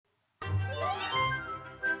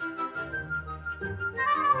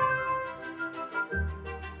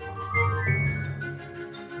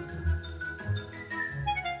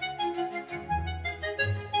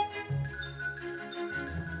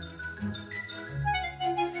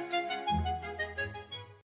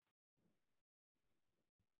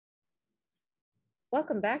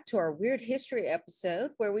Welcome back to our Weird History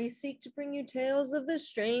episode, where we seek to bring you tales of the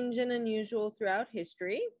strange and unusual throughout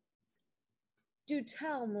history. Do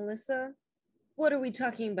tell, Melissa, what are we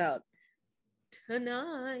talking about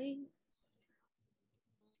tonight?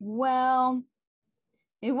 Well,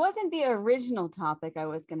 it wasn't the original topic I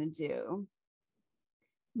was going to do.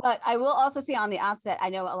 But I will also say on the outset,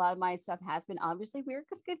 I know a lot of my stuff has been obviously weird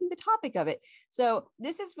because given the topic of it. So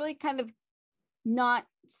this is really kind of not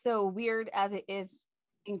so weird as it is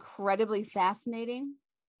incredibly fascinating,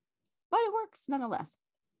 but it works nonetheless.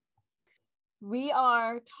 We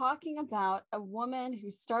are talking about a woman who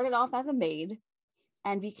started off as a maid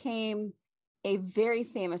and became a very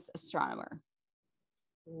famous astronomer.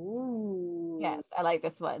 Ooh. Yes, I like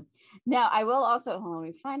this one. Now, I will also, hold on,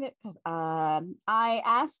 let me find it because I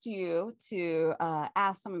asked you to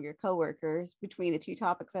ask some of your coworkers between the two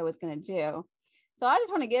topics I was going to do. So I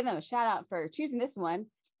just want to give them a shout out for choosing this one,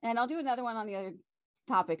 and I'll do another one on the other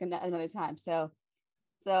topic another time. So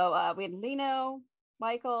we had Lino,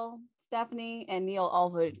 Michael, Stephanie, and Neil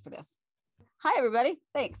all voted for this. Hi, everybody.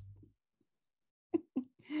 Thanks.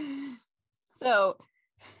 So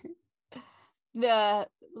the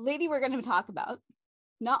lady we're going to talk about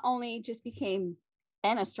not only just became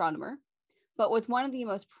an astronomer, but was one of the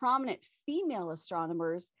most prominent female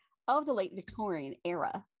astronomers of the late Victorian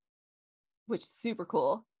era, which is super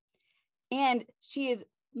cool. And she is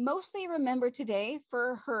mostly remembered today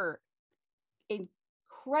for her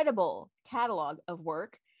incredible catalog of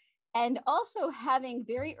work, and also having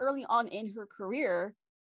very early on in her career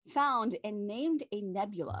found and named a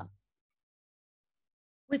nebula.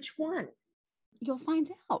 Which one? You'll find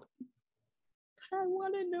out. I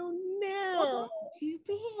want to know now. Well, that's too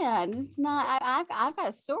bad. It's not. I've got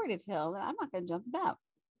a story to tell, and I'm not going to jump about.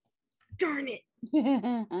 Darn it!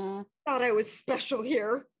 Thought I was special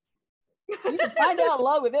here. You can find out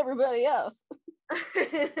along with everybody else.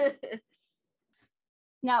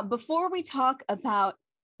 Now, before we talk about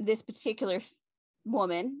this particular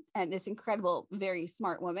woman and this incredible, very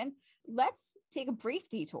smart woman, let's take a brief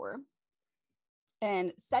detour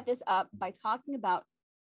and set this up by talking about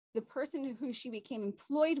the person who she became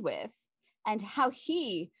employed with and how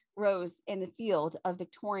he rose in the field of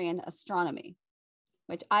Victorian astronomy,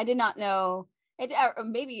 which I did not know.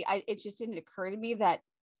 It just didn't occur to me that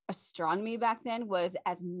astronomy back then was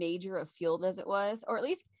as major a field as it was, or at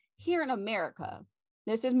least here in America.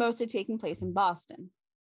 This is mostly taking place in Boston.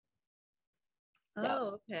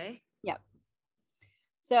 Oh, okay. Yep.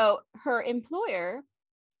 So her employer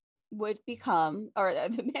would become, or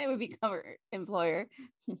the man would become her employer.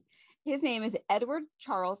 His name is Edward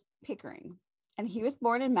Charles Pickering, and he was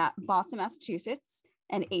born in Boston, Massachusetts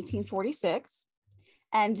in 1846.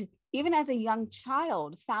 And even as a young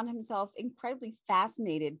child, found himself incredibly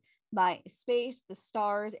fascinated by space, the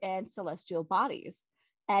stars, and celestial bodies.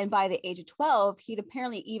 And by the age of 12, he'd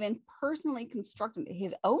apparently even personally constructed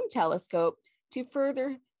his own telescope to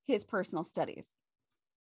further his personal studies,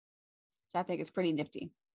 which I think is pretty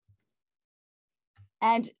nifty.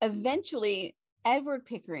 And eventually, Edward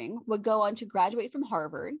Pickering would go on to graduate from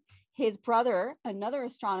Harvard. His brother, another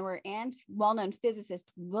astronomer and well-known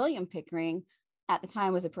physicist, William Pickering, at the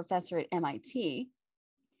time was a professor at MIT.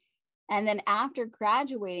 And then after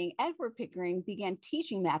graduating, Edward Pickering began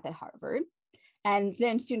teaching math at Harvard, and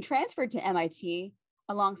then soon transferred to MIT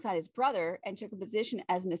alongside his brother and took a position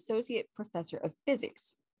as an associate professor of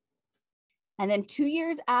physics. And then 2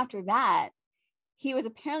 years after that, he was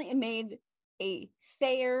apparently made a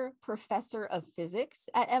Thayer Professor of Physics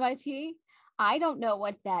at MIT. I don't know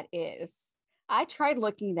what that is. I tried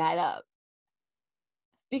looking that up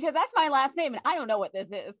because that's my last name and I don't know what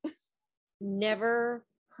this is. Never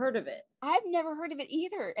heard of it. I've never heard of it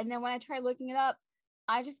either. And then when I tried looking it up,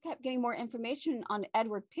 I just kept getting more information on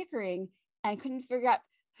Edward Pickering and couldn't figure out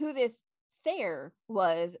who this Thayer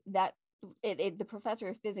was that the professor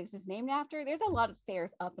of physics is named after. There's a lot of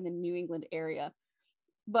Thayers up in the New England area,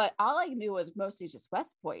 but all I knew was mostly just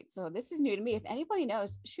West Point. So this is new to me. If anybody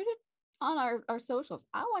knows, shoot it on our socials.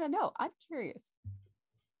 I want to know. I'm curious.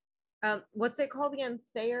 What's it called again?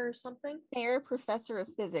 Thayer or something? Thayer Professor of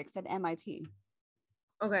Physics at MIT.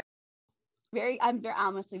 Okay. I'm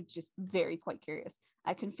honestly just very quite curious.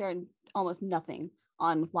 I can find almost nothing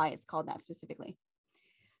on why it's called that specifically.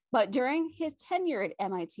 But during his tenure at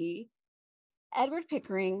MIT, Edward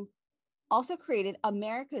Pickering also created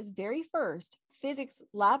America's very first physics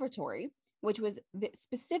laboratory, which was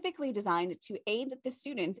specifically designed to aid the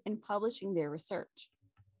students in publishing their research,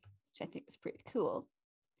 which I think is pretty cool.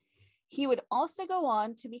 He would also go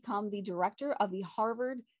on to become the director of the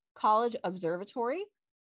Harvard College Observatory.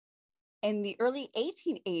 In the early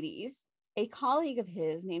 1880s, a colleague of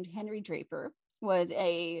his named Henry Draper was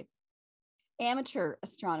a amateur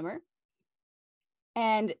astronomer,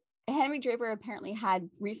 and Henry Draper apparently had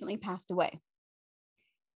recently passed away.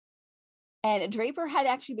 And Draper had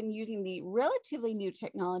actually been using the relatively new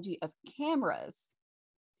technology of cameras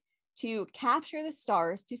to capture the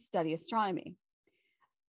stars to study astronomy.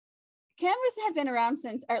 Cameras had been around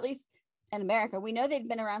since, or at least in America, we know they'd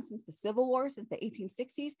been around since the Civil War, since the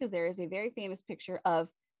 1860s, because there is a very famous picture of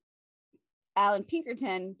Alan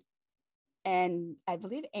Pinkerton, and I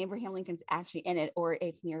believe Abraham Lincoln's actually in it, or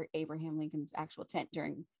it's near Abraham Lincoln's actual tent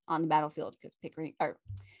on the battlefield, because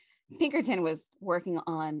Pinkerton was working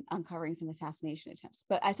on uncovering some assassination attempts.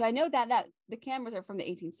 But so I know that the cameras are from the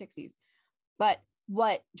 1860s. But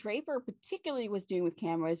what Draper particularly was doing with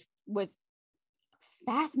cameras was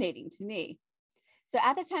fascinating to me. So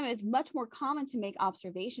at this time, it was much more common to make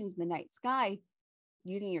observations in the night sky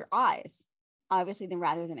using your eyes, obviously,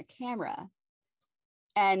 rather than a camera.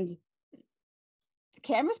 And the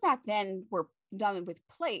cameras back then were done with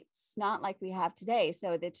plates, not like we have today.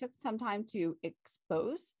 So they took some time to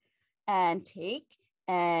expose and take,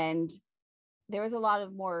 and there was a lot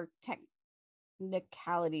of more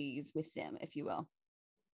technicalities with them, if you will.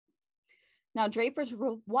 Now, Draper's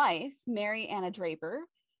wife, Mary Anna Draper,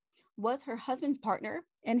 was her husband's partner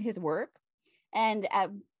in his work. And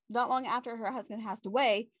not long after her husband passed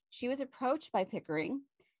away, she was approached by Pickering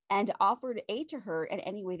and offered aid to her in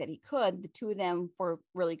any way that he could. The two of them were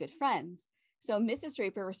really good friends. So Mrs.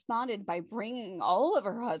 Draper responded by bringing all of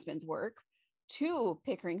her husband's work to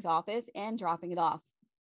Pickering's office and dropping it off.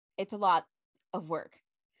 It's a lot of work.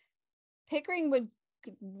 Pickering would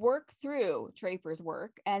work through Draper's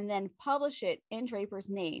work and then publish it in Draper's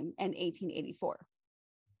name in 1884.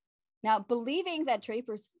 Now, believing that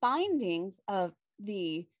Draper's findings of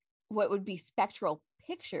what would be spectral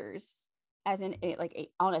pictures, as in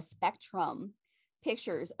on a spectrum,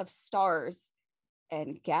 pictures of stars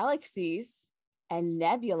and galaxies and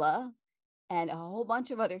nebula and a whole bunch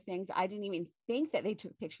of other things I didn't even think that they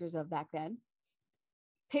took pictures of back then,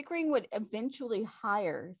 Pickering would eventually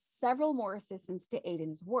hire several more assistants to aid in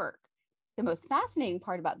his work. The most fascinating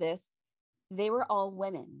part about this, they were all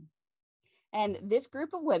women. And this group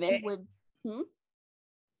of women would...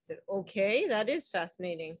 Okay, that is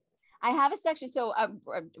fascinating. I have a section. So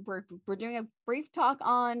we're doing a brief talk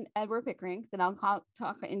on Edward Pickering. Then I'll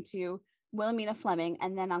talk into Wilhelmina Fleming.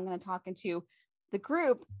 And then I'm going to talk into the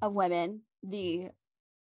group of women, the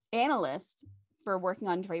analysts for working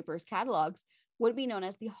on Draper's catalogs, would be known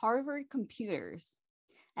as the Harvard Computers.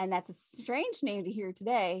 And that's a strange name to hear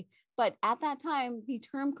today. But at that time, the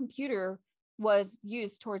term computer was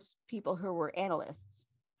used towards people who were analysts,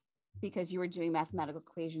 because you were doing mathematical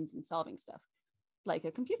equations and solving stuff like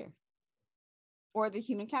a computer or the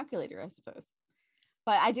human calculator, I suppose.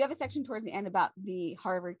 But I do have a section towards the end about the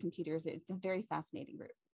Harvard Computers. It's a very fascinating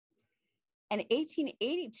group. In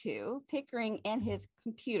 1882, Pickering and his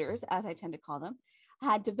computers, as I tend to call them,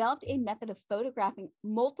 had developed a method of photographing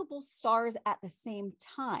multiple stars at the same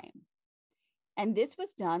time. And this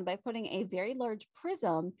was done by putting a very large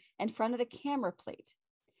prism in front of the camera plate.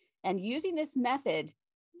 And using this method,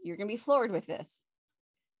 you're going to be floored with this.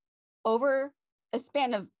 Over a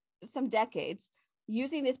span of some decades,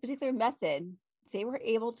 using this particular method, they were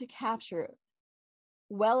able to capture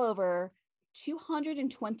well over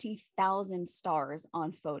 220,000 stars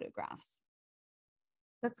on photographs.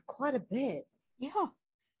 That's quite a bit. Yeah.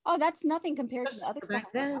 Oh, that's nothing compared to the other stuff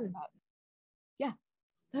back then. Yeah.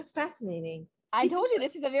 That's fascinating. I told you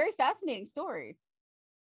this is a very fascinating story.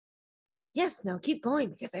 Yes, now keep going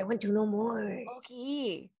because I want to know more.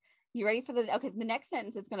 Okay. You ready for the next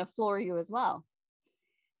sentence is going to floor you as well.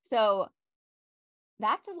 So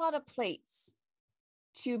that's a lot of plates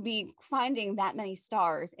to be finding that many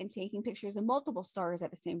stars and taking pictures of multiple stars at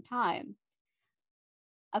the same time.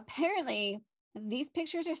 Apparently, these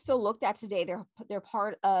pictures are still looked at today. They're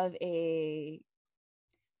part of a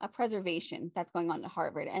preservation that's going on at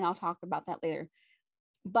Harvard, and I'll talk about that later.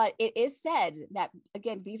 But it is said that,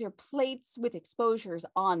 again, these are plates with exposures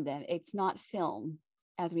on them. It's not film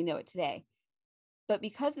as we know it today. But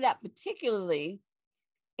because of that particularly,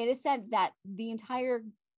 it is said that the entire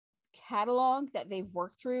catalog that they've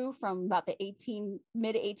worked through from about the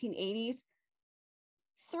mid 1880s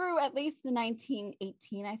through at least the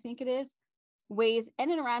 1918, I think it is, weighs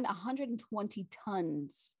in and around 120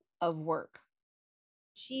 tons of work.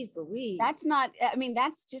 Jeez Louise. That's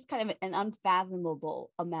just kind of an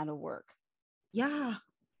unfathomable amount of work. Yeah.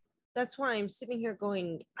 That's why I'm sitting here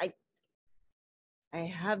going, I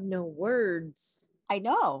have no words. I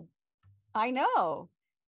know.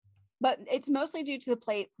 But it's mostly due to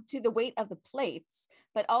the weight of the plates,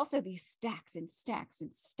 but also these stacks and stacks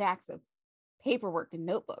and stacks of paperwork and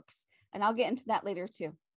notebooks. And I'll get into that later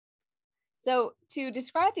too. So to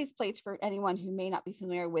describe these plates for anyone who may not be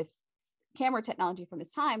familiar with camera technology from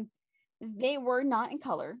this time, they were not in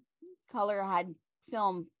color. Color had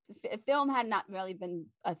film had not really been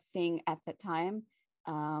a thing at that time.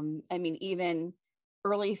 I mean, even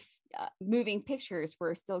early moving pictures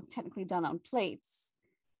were still technically done on plates.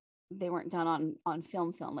 They weren't done on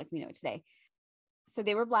film like we know it today. So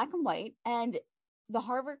they were black and white, and the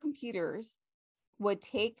Harvard computers would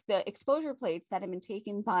take the exposure plates that had been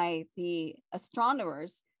taken by the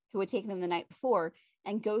astronomers who had taken them the night before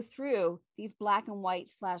and go through these black and white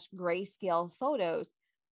 / grayscale photos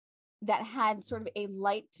that had sort of a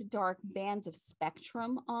light to dark bands of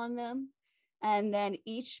spectrum on them. And then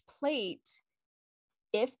each plate,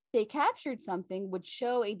 if they captured something, would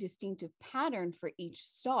show a distinctive pattern for each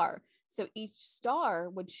star. So each star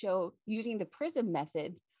would show, using the prism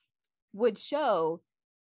method, would show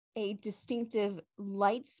a distinctive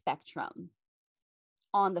light spectrum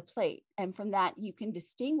on the plate. And from that, you can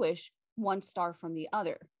distinguish one star from the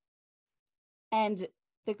other. And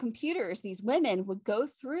the computers, these women would go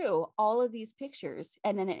through all of these pictures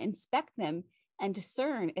and then inspect them and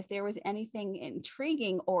discern if there was anything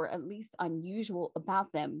intriguing or at least unusual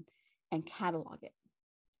about them and catalog it.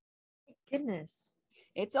 Goodness.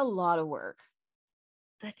 It's a lot of work.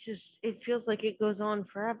 It feels like it goes on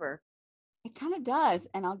forever. It kind of does.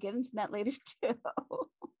 And I'll get into that later too.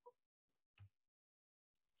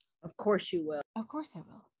 Of course you will. Of course I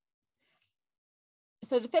will.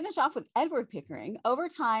 So to finish off with Edward Pickering, over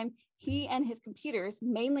time, he and his computers,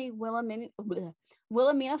 mainly Wilhelmina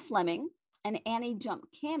Fleming and Annie Jump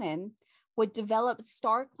Cannon, would develop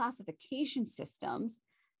star classification systems.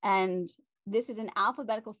 And this is an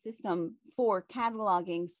alphabetical system for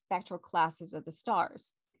cataloging spectral classes of the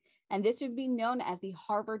stars. And this would be known as the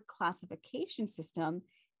Harvard Classification System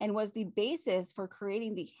and was the basis for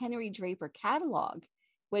creating the Henry Draper Catalog,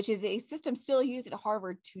 which is a system still used at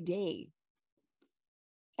Harvard today.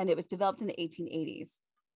 And it was developed in the 1880s.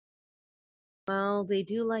 Well, they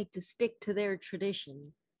do like to stick to their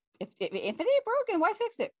tradition. If it ain't broken, why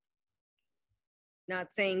fix it?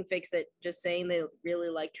 Not saying fix it, just saying they really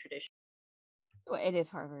like tradition. Well, it is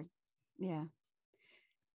Harvard. Yeah.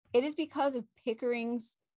 It is because of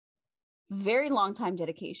Pickering's very long time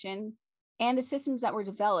dedication and the systems that were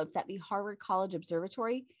developed that the Harvard College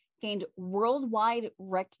Observatory gained worldwide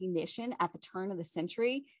recognition at the turn of the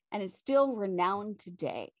century and is still renowned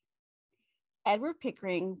today. Edward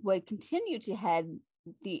Pickering would continue to head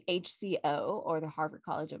the HCO, or the Harvard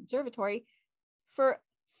College Observatory, for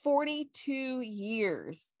 42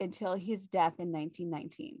 years until his death in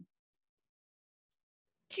 1919.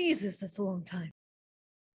 Jesus, that's a long time.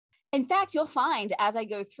 In fact, you'll find as I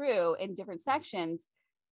go through in different sections,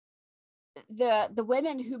 the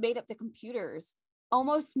women who made up the computers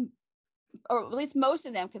almost, or at least most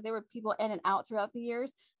of them, because there were people in and out throughout the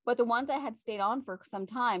years, but the ones that had stayed on for some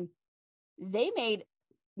time, they made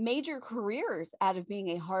major careers out of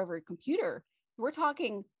being a Harvard computer. We're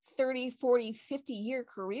talking 30, 40, 50-year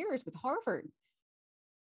careers with Harvard,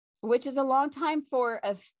 which is a long time for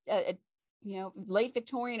a late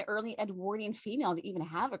Victorian, early Edwardian female to even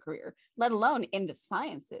have a career, let alone in the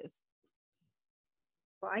sciences.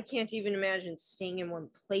 Well, I can't even imagine staying in one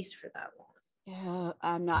place for that long. Yeah,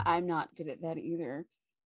 I'm not good at that either,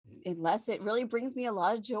 unless it really brings me a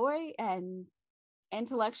lot of joy and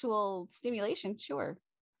intellectual stimulation. Sure.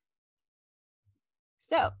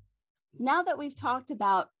 So now that we've talked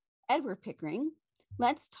about Edward Pickering,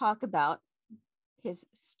 let's talk about his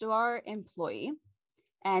star employee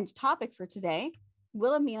and topic for today,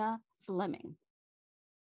 Wilhelmina Fleming.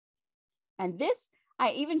 And this,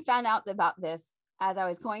 I even found out about this as I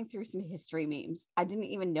was going through some history memes. I didn't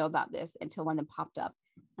even know about this until one of them popped up.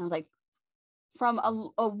 And I was like, from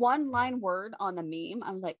a one-line word on the meme,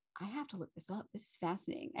 I'm like, I have to look this up. This is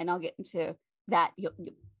fascinating. And I'll get into that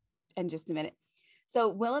in just a minute. So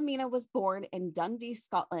Wilhelmina was born in Dundee,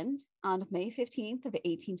 Scotland on May 15th of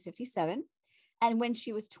 1857. And when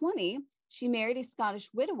she was 20, she married a Scottish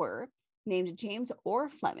widower named James Orr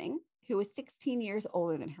Fleming, who was 16 years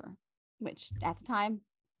older than her, which at the time,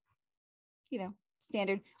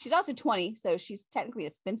 standard. She's also 20, so she's technically a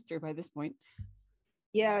spinster by this point.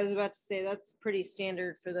 Yeah, I was about to say that's pretty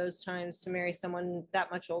standard for those times to marry someone that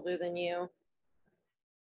much older than you.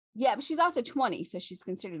 Yeah, but she's also 20, so she's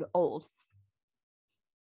considered old.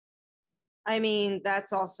 I mean,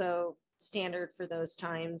 that's also standard for those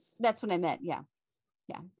times. That's what I meant. Yeah.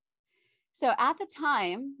 So at the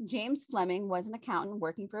time, James Fleming was an accountant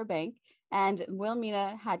working for a bank, and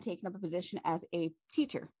Wilhelmina had taken up a position as a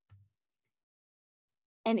teacher.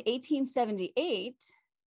 In 1878,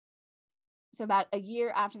 So about a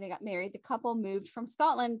year after they got married, the couple moved from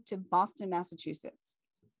Scotland to Boston, Massachusetts.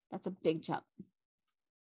 That's a big jump.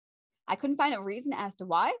 I couldn't find a reason as to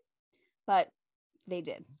why, but they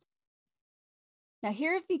did. Now,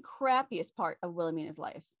 here's the crappiest part of Wilhelmina's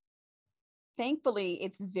life. Thankfully,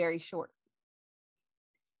 it's very short.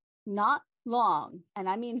 Not long, and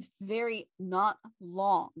I mean very not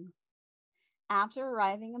long, after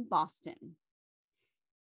arriving in Boston,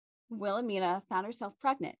 Wilhelmina found herself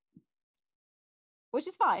pregnant, which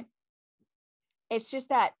is fine. It's just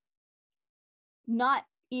that not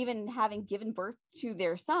even having given birth to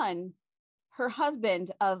their son, her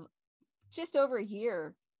husband of just over a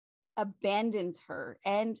year abandons her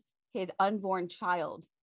and his unborn child,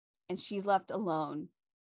 and she's left alone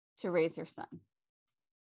to raise their son.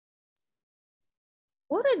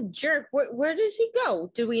 What a jerk. Where does he go?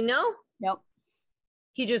 Do we know? Nope.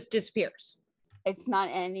 He just disappears. It's not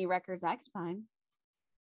any records I could find.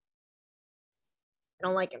 I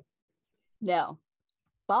don't like him. No.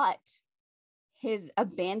 But his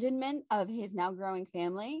abandonment of his now growing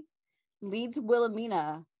family leads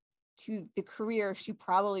Wilhelmina to the career she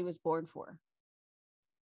probably was born for.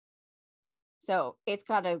 So it's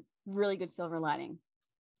got a really good silver lining.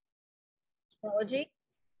 Astrology?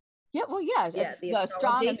 Yeah, well, yeah, Yeah, the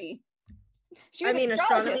astronomy. She was an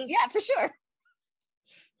astrologist. Astronomy. Yeah, for sure.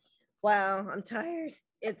 Wow, I'm tired.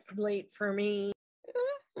 It's late for me.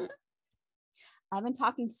 I've been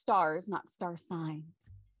talking stars, not star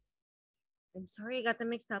signs. I'm sorry you got them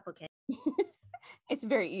mixed up, okay? It's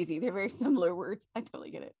very easy. They're very similar words. I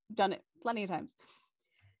totally get it. Done it plenty of times.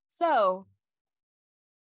 So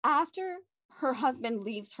after her husband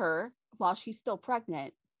leaves her while she's still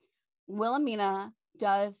pregnant, Wilhelmina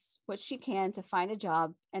does what she can to find a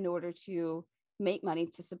job in order to make money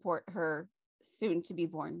to support her soon to be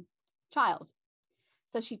born child.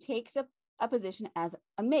 So she takes a position as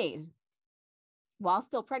a maid while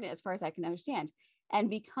still pregnant, as far as I can understand, and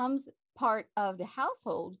becomes part of the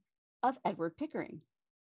household of Edward Pickering.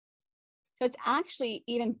 So it's actually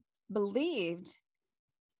even believed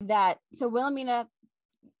that, so Wilhelmina,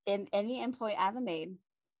 in the employ as a maid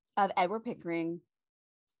of Edward Pickering,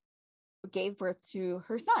 gave birth to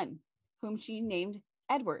her son, whom she named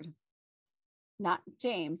Edward, not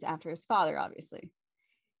James, after his father, obviously.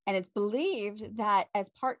 And it's believed that as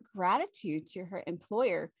part gratitude to her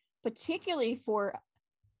employer, particularly for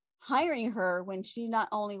hiring her when she not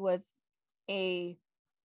only was a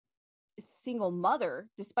single mother,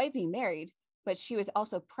 despite being married, but she was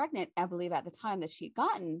also pregnant, I believe, at the time that she'd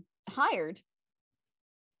gotten hired,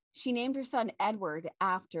 she named her son Edward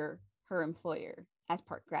after her employer as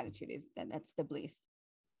part gratitude. That's the belief.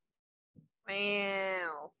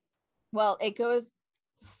 Wow. Well, it goes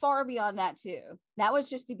far beyond that too. That was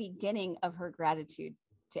just the beginning of her gratitude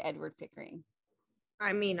to Edward Pickering.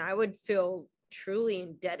 I mean, I would feel truly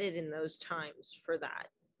indebted in those times for that.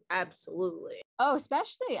 Absolutely. Oh,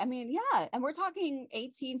 especially, I mean, yeah. And we're talking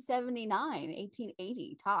 1879,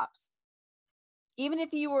 1880 tops. Even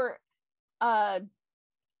if you were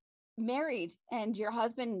married and your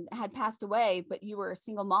husband had passed away, but you were a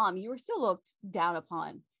single mom, you were still looked down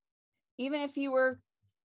upon. Even if you were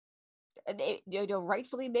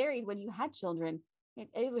rightfully married when you had children,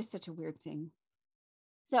 it was such a weird thing.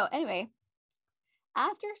 So anyway,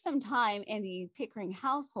 after some time in the Pickering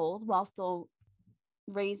household, while still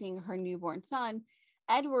raising her newborn son,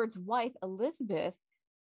 Edward's wife, Elizabeth,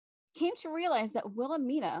 came to realize that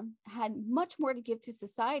Wilhelmina had much more to give to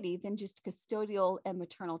society than just custodial and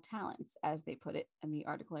maternal talents, as they put it in the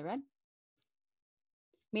article I read.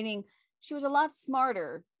 Meaning she was a lot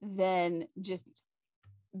smarter than just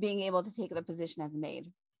being able to take the position as a maid.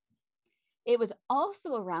 It was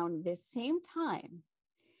also around this same time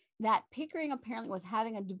that Pickering apparently was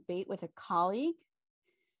having a debate with a colleague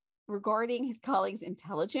regarding his colleague's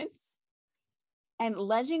intelligence. And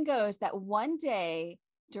legend goes that one day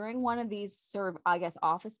during one of these sort of, I guess,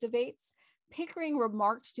 office debates, Pickering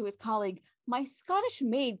remarked to his colleague, "My Scottish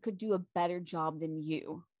maid could do a better job than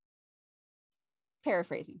you."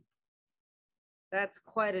 Paraphrasing. That's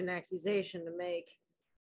quite an accusation to make.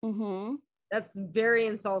 Mm-hmm. That's very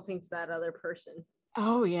insulting to that other person.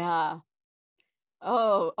 Oh, yeah.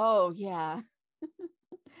 Oh, yeah.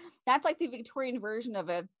 That's like the Victorian version of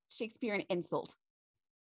a Shakespearean insult.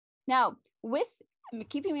 Now, with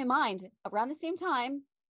keeping in mind, around the same time,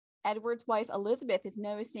 Edward's wife, Elizabeth, is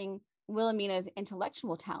noticing Wilhelmina's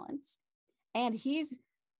intellectual talents, and he's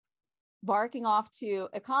barking off to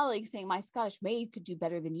a colleague saying, "My Scottish maid could do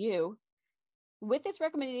better than you." With this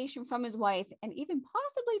recommendation from his wife, and even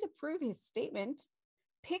possibly to prove his statement,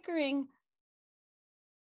 Pickering,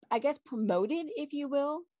 I guess, promoted, if you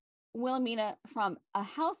will, Wilhelmina from a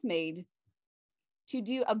housemaid to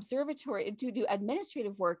do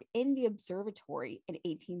administrative work in the observatory in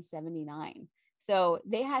 1879. So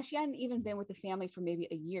she hadn't even been with the family for maybe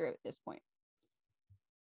a year at this point.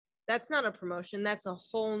 That's not a promotion. That's a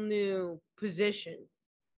whole new position.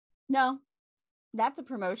 No, that's a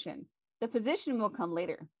promotion. The position will come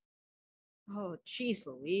later. Oh, geez,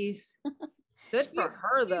 Louise. Good for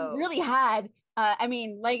her, though. Really had, I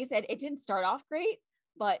mean, like I said, it didn't start off great,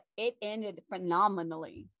 but it ended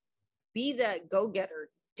phenomenally. Be that go-getter.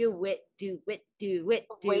 Do it.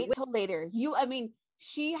 Wait till later.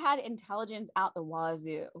 She had intelligence out the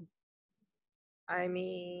wazoo. I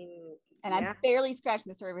mean, and yeah. I'm barely scratching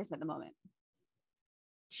the surface at the moment.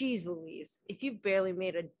 Jeez, Louise, if you barely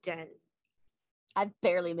made a dent. I've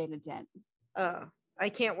barely made a dent. I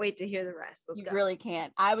can't wait to hear the rest. Let's go. Really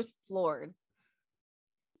can't. I was floored.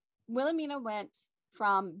 Wilhelmina went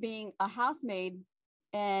from being a housemaid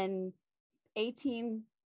in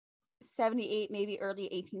 1878, maybe early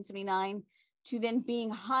 1879, to then being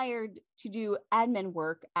hired to do admin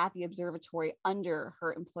work at the observatory under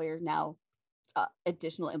her employer, now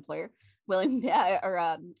additional employer,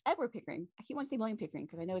 Edward Pickering. I keep wanting to say William Pickering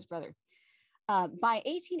because I know his brother. By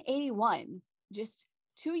 1881, just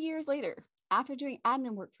 2 years later, after doing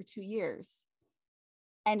admin work for 2 years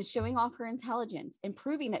and showing off her intelligence and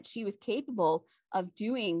proving that she was capable of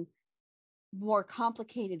doing more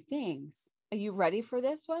complicated things. Are you ready for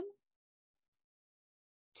this one?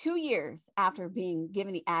 2 years after being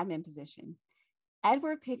given the admin position,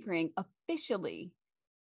 Edward Pickering officially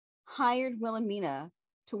hired Wilhelmina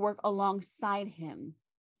to work alongside him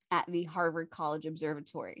at the Harvard College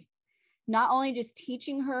Observatory. Not only just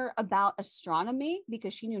teaching her about astronomy,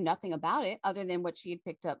 because she knew nothing about it other than what she had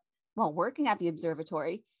picked up while working at the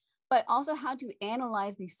observatory, but also how to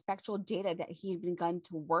analyze the spectral data that he had begun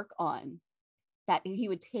to work on, that he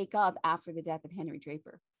would take up after the death of Henry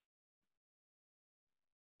Draper.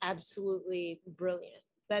 Absolutely brilliant.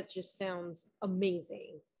 That just sounds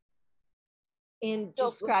amazing. And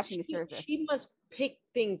still scratching the surface. She must pick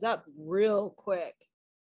things up real quick.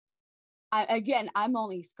 I'm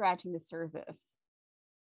only scratching the surface.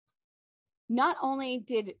 Not only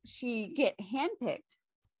did she get handpicked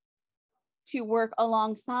to work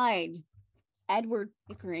alongside Edward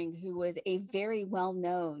Pickering, who was a very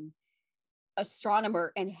well-known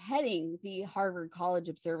astronomer and heading the Harvard College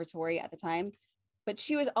Observatory at the time, but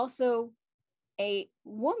she was also a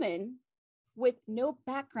woman with no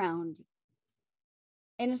background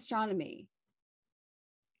in astronomy,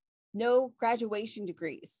 no graduation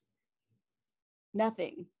degrees,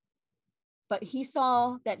 nothing. But he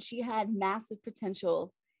saw that she had massive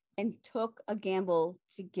potential and took a gamble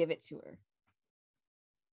to give it to her.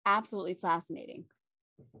 Absolutely fascinating.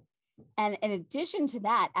 And in addition to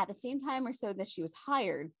that, at the same time or so that she was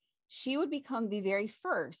hired, she would become the very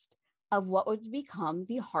first of what would become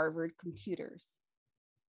the Harvard computers.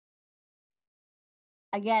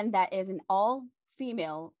 Again, that is an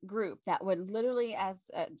all-female group that would literally,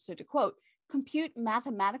 so to quote, compute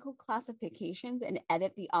mathematical classifications and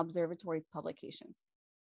edit the observatory's publications.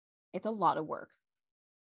 It's a lot of work.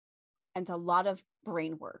 And it's a lot of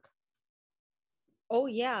brain work. Oh,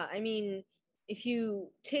 yeah. I mean, if you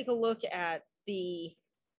take a look at the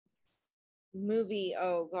movie,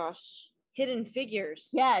 oh gosh, Hidden Figures.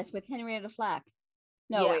 Yes, with Henrietta Flack.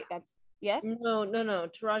 No, yeah. Wait, that's, yes? No,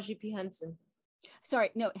 Taraji P. Henson.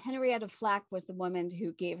 Sorry, no, Henrietta Flack was the woman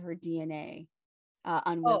who gave her DNA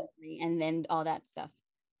unwillingly and then all that stuff.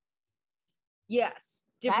 Yes.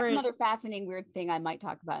 That's another fascinating, weird thing I might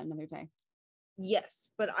talk about another time. Yes,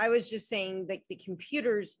 but I was just saying that the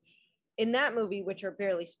computers in that movie, which are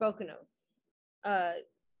barely spoken of,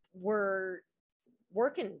 were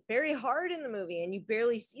working very hard in the movie, and you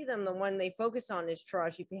barely see them. The one they focus on is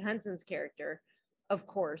Taraji P. Henson's character, of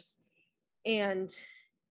course, and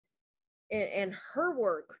her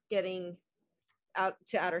work getting out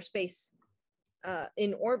to outer space,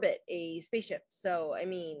 in orbit, a spaceship. So, I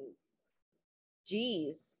mean,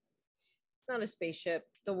 geez, it's not a spaceship.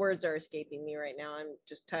 The words are escaping me right now. I'm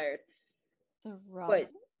just tired. But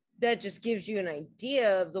that just gives you an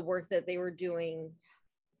idea of the work that they were doing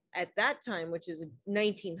at that time, which is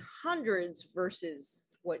 1900s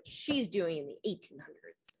versus what she's doing in the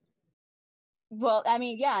 1800s. Well, I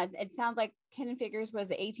mean, yeah, it sounds like Hidden Figures was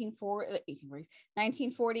the 1840s,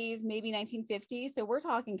 1940s, maybe 1950s. So we're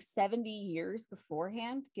talking 70 years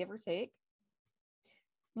beforehand, give or take.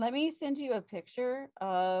 Let me send you a picture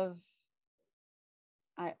of...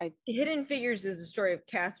 Hidden Figures is the story of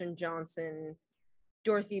Katherine Johnson,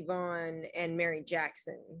 Dorothy Vaughan, and Mary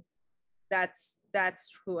Jackson. That's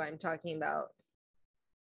who I'm talking about.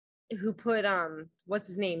 Who put what's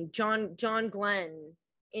his name? John Glenn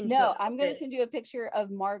into No, I'm going to this. send you a picture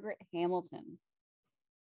of Margaret Hamilton.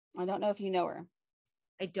 I don't know if you know her.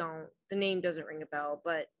 I don't. The name doesn't ring a bell,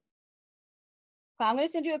 but I'm going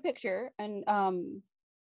to send you a picture, and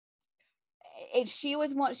she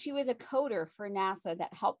was a coder for NASA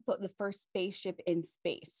that helped put the first spaceship in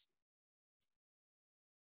space.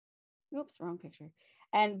 Oops, wrong picture.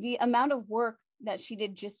 And the amount of work that she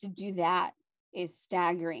did just to do that is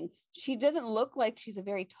staggering. She doesn't look like she's a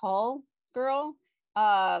very tall girl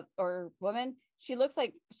or woman. She looks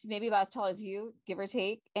like she's maybe about as tall as you, give or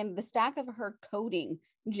take. And the stack of her coding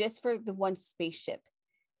just for the one spaceship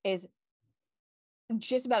is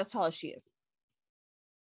just about as tall as she is.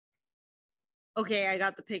 okay, I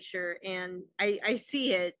got the picture and I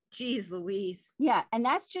see it. Jeez Louise. Yeah, and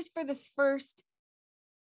that's just for the first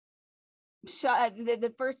shot,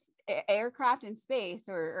 the first aircraft in space,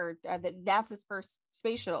 or the NASA's first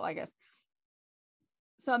space shuttle, I guess.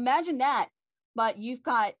 So imagine that, but you've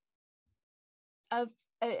got a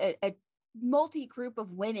multi group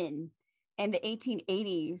of women in the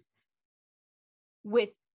 1880s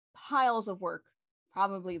with piles of work,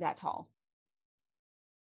 probably that tall,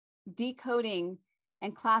 decoding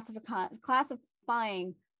and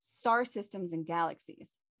classifying star systems and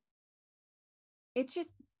galaxies. It's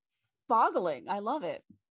just boggling. I love it.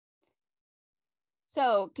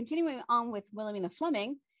 So continuing on with Wilhelmina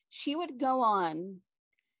Fleming, she would go on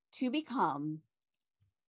to become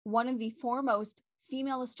one of the foremost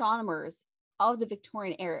female astronomers of the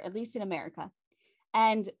Victorian era, at least in America.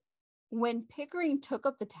 And when Pickering took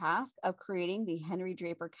up the task of creating the Henry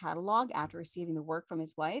Draper catalog after receiving the work from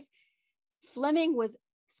his wife, Fleming was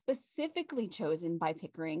specifically chosen by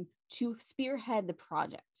Pickering to spearhead the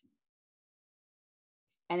project.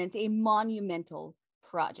 And it's a monumental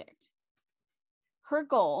project. Her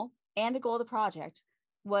goal, and the goal of the project,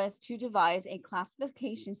 was to devise a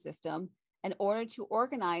classification system in order to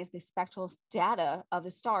organize the spectral data of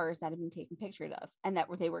the stars that had been taken pictures of and that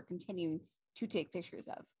they were continuing to take pictures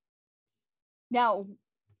of. Now,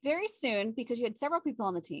 very soon, because you had several people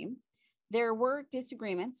on the team, there were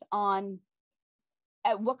disagreements on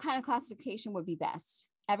what kind of classification would be best.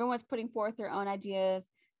 Everyone was putting forth their own ideas.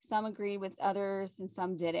 Some agreed with others and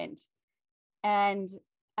some didn't. And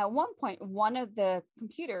at one point, one of the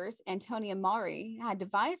computers, Antonia Maury, had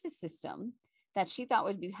devised a system that she thought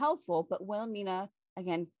would be helpful, but Wilhelmina,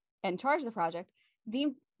 again, in charge of the project,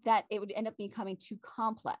 deemed that it would end up becoming too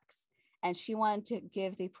complex. And she wanted to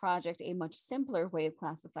give the project a much simpler way of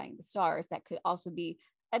classifying the stars that could also be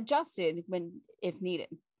adjusted if needed.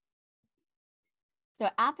 So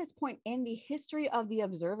at this point in the history of the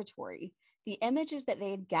observatory, the images that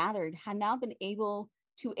they had gathered had now been able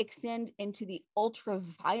to extend into the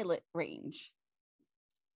ultraviolet range.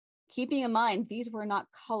 Keeping in mind, these were not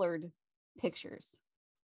colored pictures.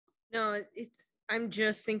 No, I'm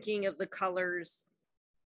just thinking of the colors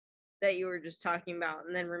that you were just talking about,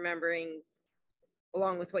 and then remembering,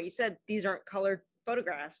 along with what you said, these aren't colored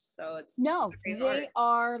photographs. So it's no, they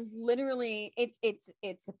are literally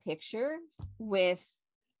it's a picture with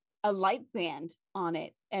a light band on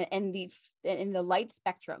it and in the light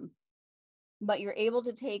spectrum, but you're able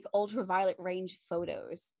to take ultraviolet range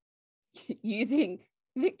photos using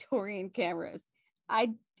Victorian cameras.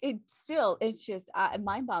 It's just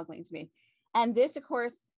mind-boggling to me. And this, of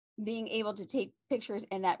course, being able to take pictures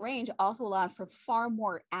in that range also allowed for far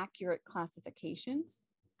more accurate classifications.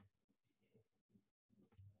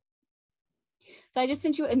 So I just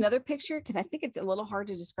sent you another picture because I think it's a little hard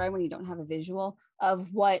to describe when you don't have a visual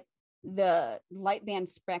of what the light band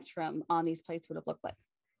spectrum on these plates would have looked like.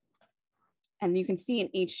 And you can see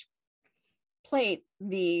in each plate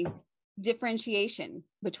the differentiation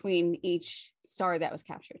between each star that was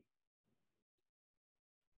captured.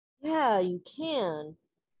 Yeah, you can.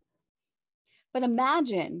 But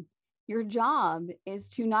imagine your job is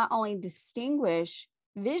to not only distinguish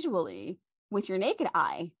visually with your naked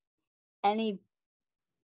eye any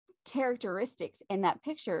characteristics in that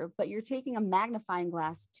picture, but you're taking a magnifying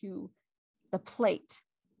glass to the plate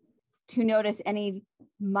to notice any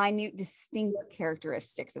minute distinct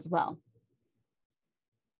characteristics as well.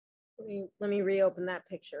 Let me reopen that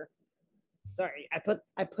picture. Sorry, I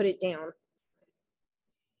put it down.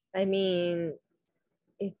 I mean,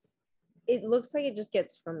 it looks like it just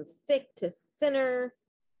gets from thick to thinner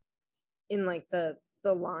in like the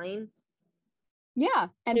line. Yeah,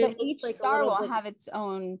 but each like star will have its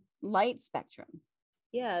own light spectrum.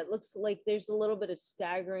 Yeah, it looks like there's a little bit of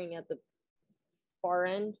staggering at the far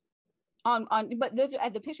end. But those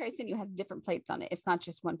the picture I sent you has different plates on it. It's not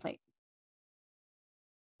just one plate.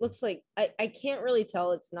 Looks like I can't really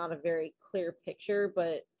tell. It's not a very clear picture,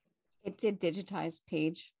 but it's a digitized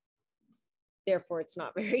page. therefore it's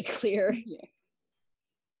not very clear. Yeah.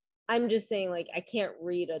 I'm just saying, like, I can't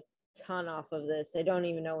read a ton off of this. I don't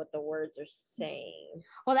even know what the words are saying.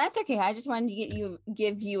 Well, that's okay. I just wanted to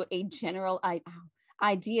give you a general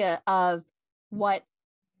idea of what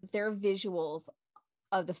their visuals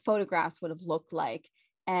of the photographs would have looked like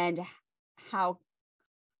and how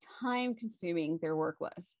time consuming their work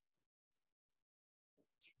was.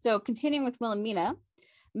 So continuing with Wilhelmina,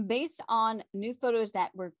 based on new photos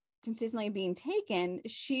that were consistently being taken,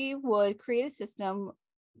 she would create a system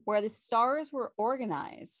where the stars were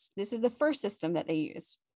organized. This is the first system that they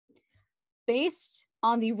used, based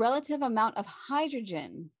on the relative amount of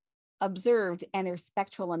hydrogen observed and their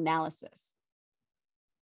spectral analysis.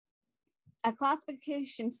 A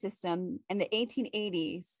classification system in the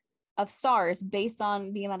 1880s of stars based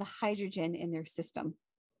on the amount of hydrogen in their system.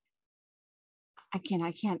 I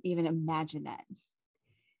can't even imagine that.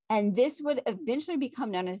 And this would eventually become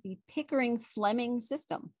known as the Pickering-Fleming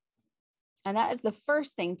system. And that is the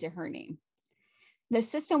first thing to her name. The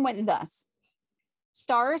system went thus.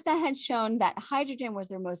 Stars that had shown that hydrogen was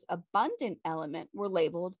their most abundant element were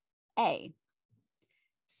labeled A.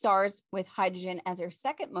 Stars with hydrogen as their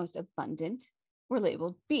second most abundant were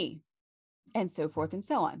labeled B, and so forth and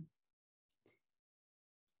so on.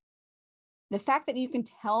 The fact that you can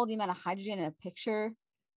tell the amount of hydrogen in a picture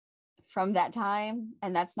from that time,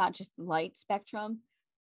 and that's not just light spectrum,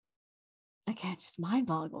 again, just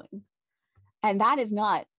mind-boggling. And that is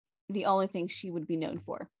not the only thing she would be known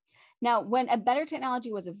for. Now, when a better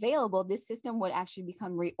technology was available, this system would actually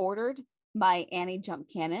become reordered by Annie Jump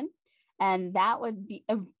Cannon, and that would be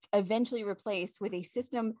eventually replaced with a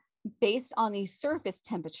system based on the surface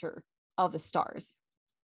temperature of the stars,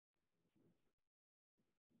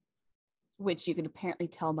 which you could apparently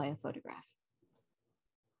tell by a photograph.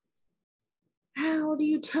 How do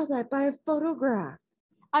you tell that by a photograph?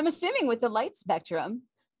 I'm assuming with the light spectrum,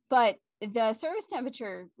 but the surface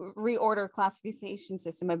temperature reorder classification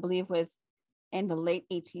system, I believe, was in the late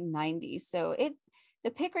 1890s. So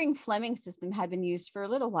the Pickering-Fleming system had been used for a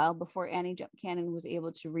little while before Annie Jump Cannon was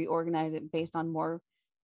able to reorganize it based on more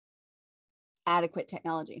adequate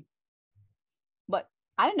technology. But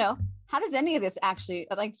I don't know. How does any of this actually,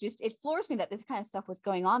 like, just, it floors me that this kind of stuff was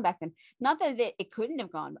going on back then. Not that it couldn't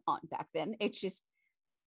have gone on back then. It's just,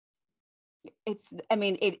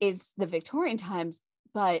 it is the Victorian times,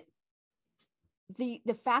 but the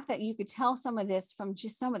fact that you could tell some of this from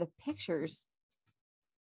just some of the pictures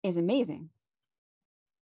is amazing.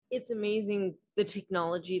 It's amazing the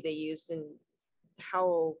technology they used and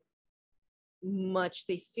how much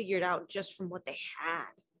they figured out just from what they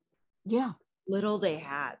had. Yeah. Little they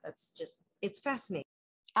had. That's just, it's fascinating.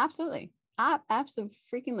 Absolutely. Absolutely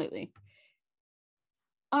freaking lutely.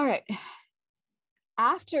 All right.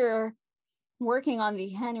 After working on the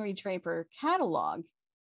Henry Draper catalog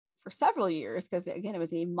for several years, because again, it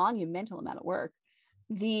was a monumental amount of work,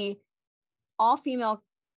 the all-female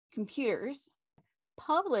computers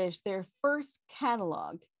published their first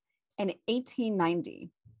catalog in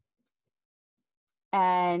 1890.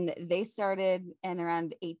 And they started in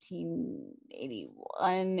around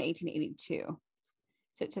 1881, 1882.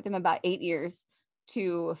 So it took them about 8 years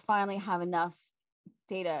to finally have enough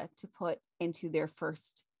data to put into their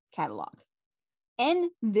first catalog.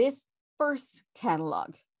 In this first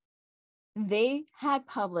catalog, they had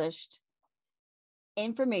published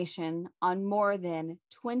information on more than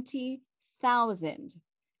 20,000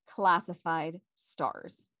 classified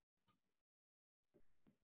stars.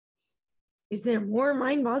 Is there more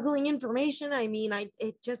mind-boggling information? I mean,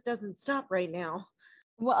 it just doesn't stop right now.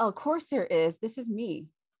 Well, of course there is. This is me.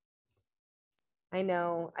 I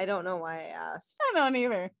know. I don't know why I asked. I don't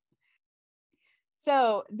either.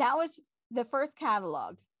 So that was the first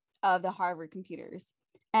catalog of the Harvard computers.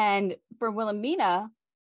 And for Wilhelmina,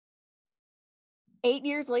 8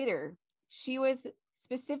 years later, she was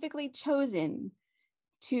specifically chosen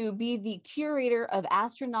to be the curator of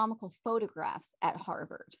astronomical photographs at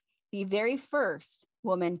Harvard, the very first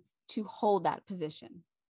woman to hold that position.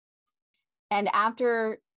 And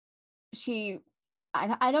after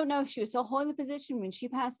I don't know if she was still holding the position when she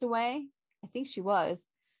passed away. I think she was.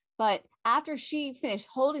 But after she finished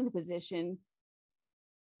holding the position,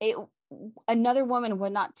 another woman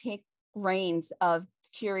would not take reins of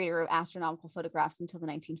curator of astronomical photographs until the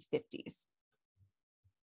 1950s.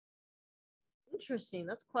 Interesting.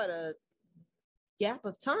 That's quite a gap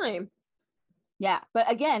of time. Yeah,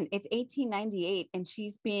 but again, it's 1898, and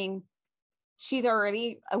she's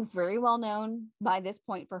already very well known by this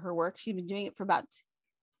point for her work. She's been doing it for about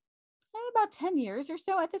 10 years or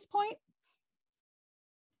so at this point.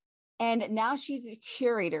 And now she's a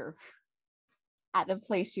curator at the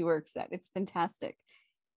place she works at. It's fantastic.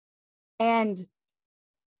 And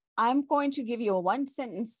I'm going to give you a one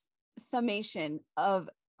sentence summation of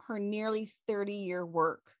her nearly 30-year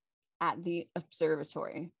work at the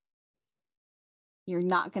observatory. You're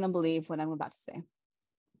not going to believe what I'm about to say.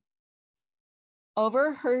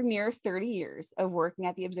 Over her near 30 years of working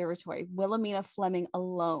at the observatory, Wilhelmina Fleming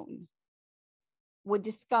alone would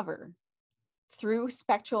discover, through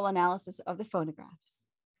spectral analysis of the photographs,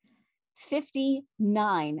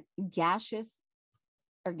 59 gaseous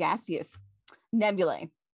nebulae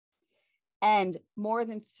and more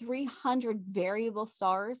than 300 variable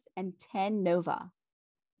stars and 10 nova.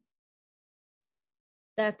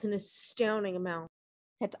 That's an astounding amount.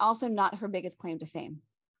 It's also not her biggest claim to fame.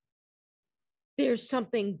 There's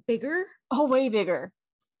something bigger? Oh, way bigger.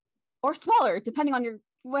 Or smaller, depending on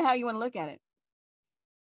how you want to look at it.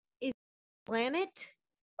 Is planet?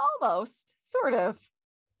 Almost, sort of.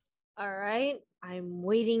 All right, I'm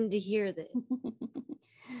waiting to hear this.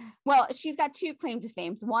 Well, she's got two claims to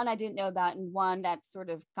fame. One I didn't know about, and one that sort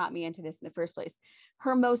of got me into this in the first place.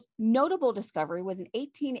 Her most notable discovery was in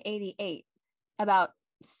 1888, about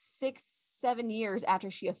 6-7 years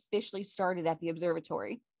after she officially started at the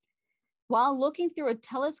observatory. While looking through a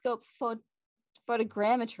telescope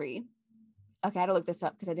photogrammetry, okay, I had to look this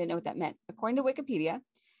up because I didn't know what that meant. According to Wikipedia,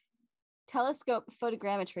 telescope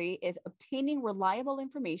photogrammetry is obtaining reliable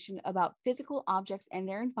information about physical objects and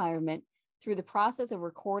their environment through the process of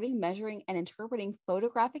recording, measuring, and interpreting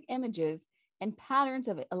photographic images and patterns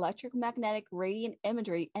of electromagnetic radiant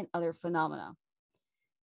imagery and other phenomena.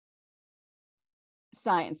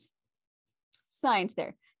 Science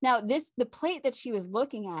there. Now, the plate that she was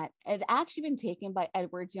looking at had actually been taken by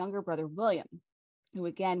Edward's younger brother, William, who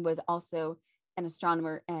again was also an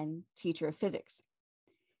astronomer and teacher of physics.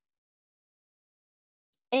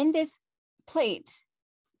 In this plate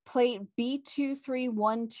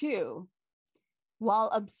B2312,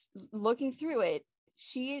 while looking through it,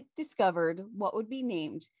 she discovered what would be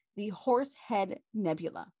named the Horsehead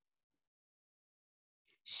Nebula.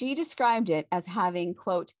 She described it as having,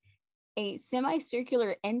 quote, a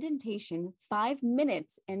semicircular indentation 5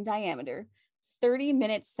 minutes in diameter, 30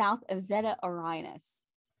 minutes south of Zeta Orionis.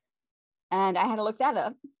 And I had to look that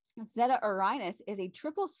up. Zeta Orionis is a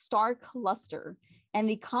triple star cluster and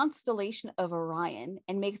the constellation of Orion,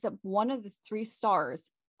 and makes up one of the 3 stars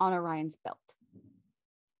on Orion's belt.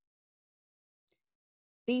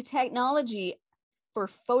 The technology for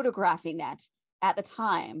photographing that at the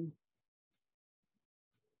time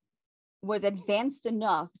was advanced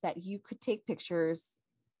enough that you could take pictures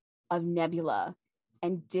of nebula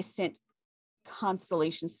and distant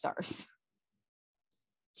constellation stars.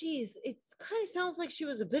 Geez, it kind of sounds like she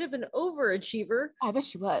was a bit of an overachiever. I bet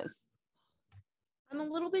she was. I'm a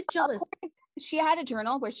little bit jealous. She had a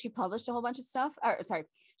journal where she published a whole bunch of stuff.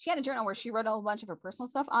 She had a journal where she wrote a whole bunch of her personal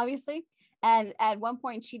stuff, obviously. And at one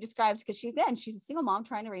point she describes, because she's a single mom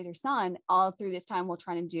trying to raise her son all through this time while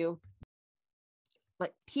trying to do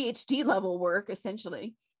like PhD level work,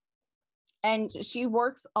 essentially. And she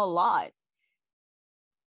works a lot.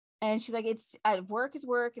 And she's like, it's work is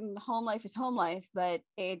work and home life is home life, but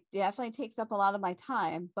it definitely takes up a lot of my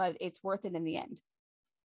time, but it's worth it in the end.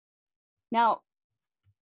 Now,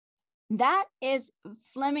 that is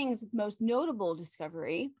Fleming's most notable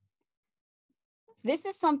discovery. This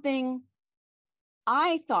is something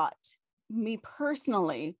I thought, me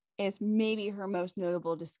personally, is maybe her most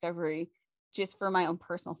notable discovery, just for my own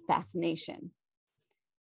personal fascination.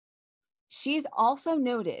 She's also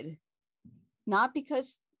noted, she's not the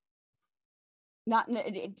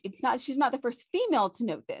first female to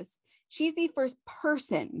note this. She's the first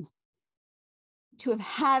person to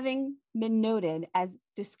having been noted as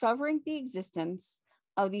discovering the existence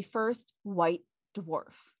of the first white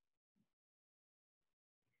dwarf.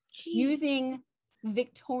 Jeez. Using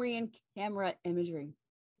Victorian camera imagery.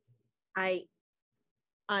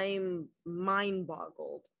 I'm mind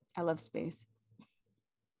boggled. I love space.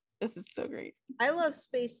 This is so great. I love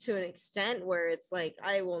space to an extent where it's like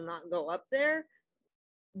I will not go up there,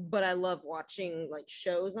 but I love watching like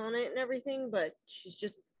shows on it and everything. But she's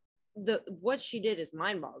just what she did is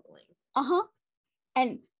mind boggling.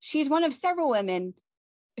 And she's one of several women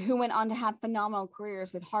who went on to have phenomenal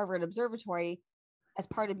careers with Harvard Observatory as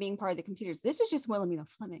part of being part of the computers. This is just Wilhelmina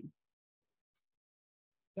Fleming.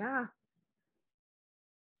 Yeah.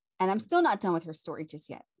 And I'm still not done with her story just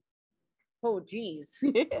yet. Oh, geez.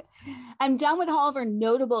 I'm done with all of her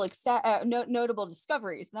notable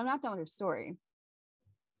discoveries, but I'm not done with her story.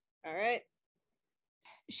 All right.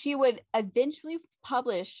 She would eventually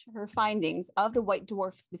publish her findings of the white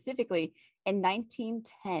dwarf specifically in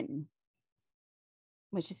 1910.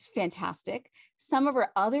 which is fantastic. Some of her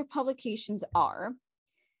other publications are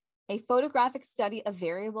a photographic study of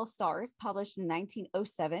variable stars published in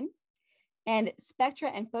 1907, and Spectra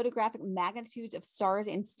and Photographic Magnitudes of Stars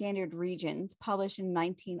in Standard Regions published in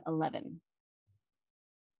 1911.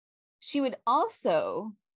 She would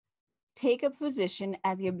also take a position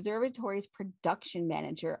as the observatory's production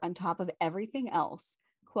manager on top of everything else,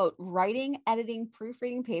 quote, writing, editing,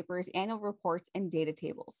 proofreading papers, annual reports, and data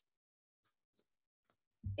tables.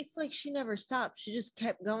 It's like she never stopped. She just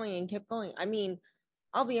kept going and kept going. I mean,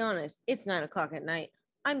 I'll be honest, it's 9 o'clock at night.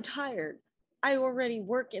 I'm tired. I already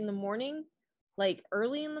work in the morning, like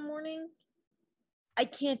early in the morning. I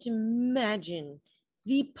can't imagine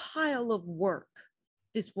the pile of work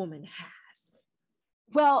this woman has.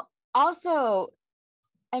 Well, also,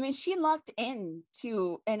 I mean, she lucked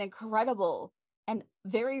into an incredible and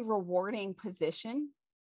very rewarding position,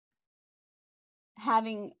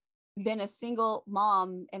 having been a single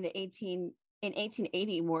mom in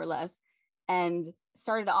 1880, more or less, and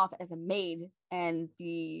started off as a maid in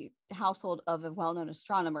the household of a well-known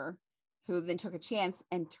astronomer, who then took a chance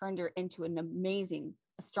and turned her into an amazing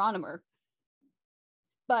astronomer.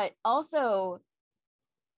 But also,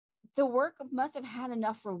 the work must have had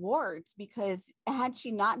enough rewards, because had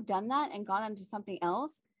she not done that and gone on to something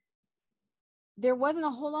else, there wasn't a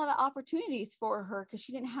whole lot of opportunities for her, because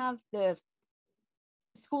she didn't have the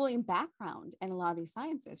schooling background in a lot of these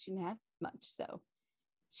sciences. She didn't have much. So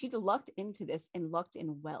she lucked into this and lucked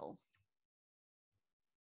in well.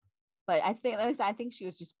 But I think she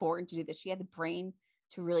was just born to do this. She had the brain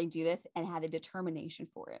to really do this and had the determination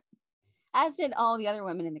for it, as did all the other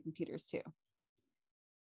women in the computers too.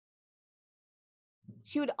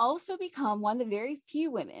 She would also become one of the very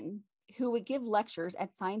few women who would give lectures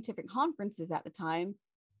at scientific conferences at the time,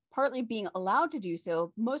 partly being allowed to do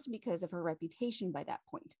so, mostly because of her reputation by that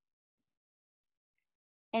point.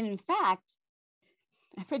 And in fact,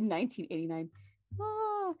 I read 1989.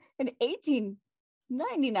 In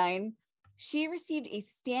 1899, she received a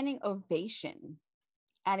standing ovation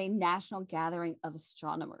at a national gathering of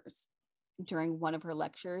astronomers during one of her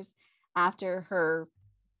lectures, after her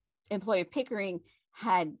employer Pickering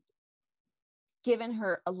had given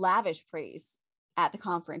her a lavish praise at the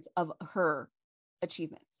conference of her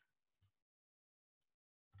achievements.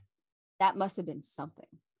 That must have been something.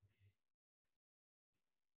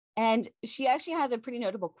 And she actually has a pretty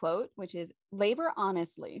notable quote, which is, labor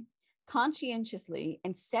honestly, conscientiously,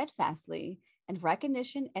 and steadfastly, and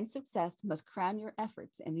recognition and success must crown your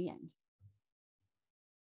efforts in the end.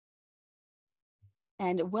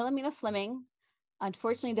 And Wilhelmina Fleming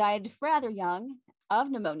unfortunately died rather young of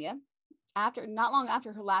pneumonia, not long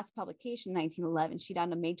after her last publication in 1911. She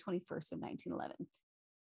died on May 21st of 1911.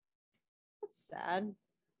 That's sad.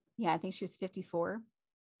 Yeah, I think she was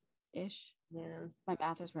 54-ish. Yeah. My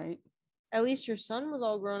math is right. At least your son was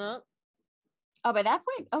all grown up. Oh, by that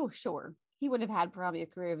point? Oh, sure. He would have had probably a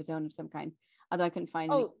career of his own of some kind, although I couldn't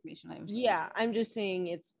find any information. Yeah, I'm just saying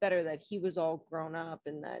it's better that he was all grown up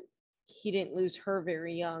and that he didn't lose her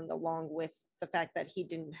very young, along with the fact that he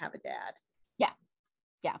didn't have a dad.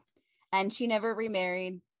 Yeah. And she never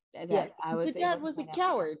remarried. Yeah, the dad was a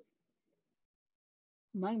coward.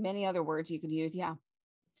 Among many other words you could use, yeah.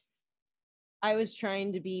 I was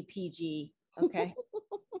trying to be PG, okay?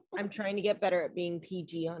 I'm trying to get better at being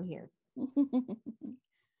PG on here.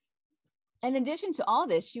 In addition to all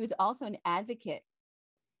this, she was also an advocate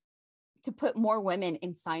to put more women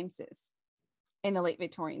in sciences in the late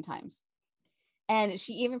Victorian times. And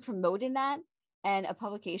she even promoted that in a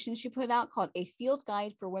publication she put out called A Field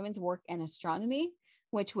Guide for Women's Work in Astronomy,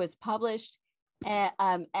 which was published at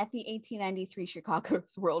the 1893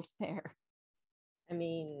 Chicago's World Fair. I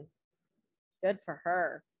mean, good for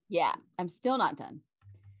her. Yeah, I'm still not done.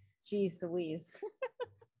 Jeez Louise.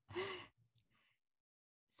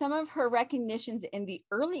 Some of her recognitions in the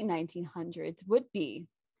early 1900s would be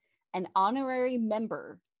an honorary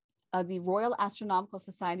member of the Royal Astronomical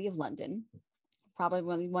Society of London,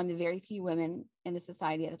 probably one of the very few women in the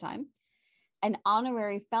society at the time, an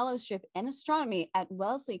honorary fellowship in astronomy at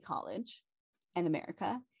Wellesley College in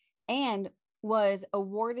America, and was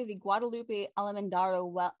awarded the Guadalupe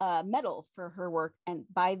Almendardo Medal for her work and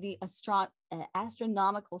by the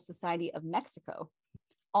Astronomical Society of Mexico,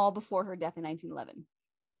 all before her death in 1911.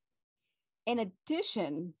 In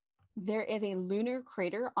addition, there is a lunar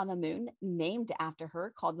crater on the moon named after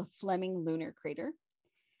her called the Fleming Lunar Crater,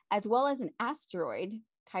 as well as an asteroid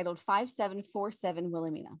titled 5747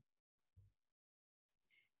 Wilhelmina.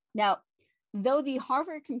 Now, though the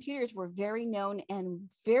Harvard computers were very known and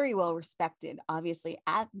very well respected, obviously,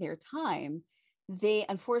 at their time, they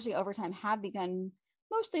unfortunately over time have begun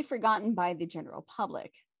mostly forgotten by the general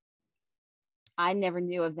public. I never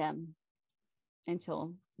knew of them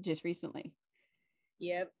until just recently.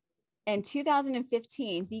 Yep. In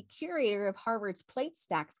 2015, the curator of Harvard's plate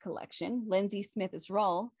stacks collection, Lindsay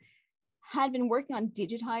Smith-Rull, had been working on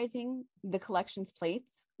digitizing the collection's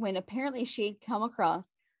plates when apparently she'd come across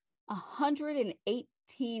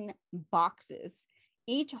 118 boxes,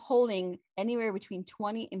 each holding anywhere between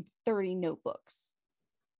 20 and 30 notebooks.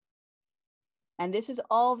 And this was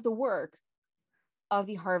all of the work of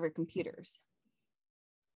the Harvard computers.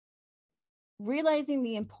 Realizing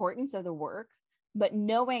the importance of the work, but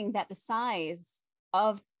knowing that the size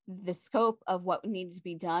of the scope of what needed to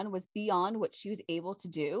be done was beyond what she was able to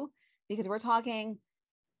do, because we're talking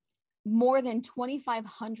more than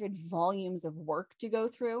 2,500 volumes of work to go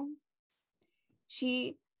through,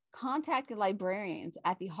 she contacted librarians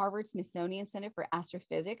at the Harvard Smithsonian Center for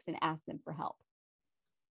Astrophysics and asked them for help.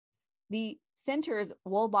 The center's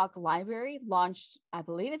Wohlbach Library launched, I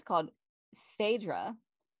believe it's called Phaedra,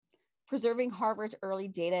 preserving Harvard's early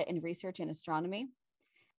data in research and astronomy.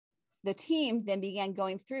 The team then began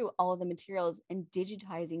going through all of the materials and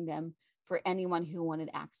digitizing them for anyone who wanted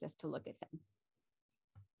access to look at them.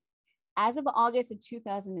 As of August of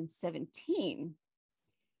 2017,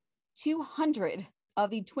 200 of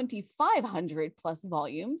the 2,500 plus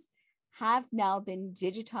volumes have now been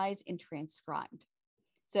digitized and transcribed.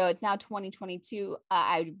 So it's now 2022.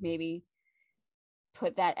 I would maybe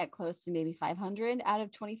put that at close to maybe 500 out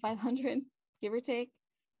of 2,500, give or take,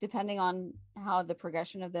 depending on how the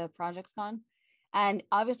progression of the project's gone. And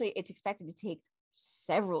obviously it's expected to take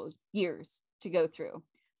several years to go through.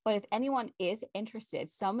 But if anyone is interested,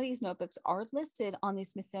 some of these notebooks are listed on the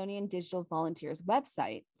Smithsonian Digital Volunteers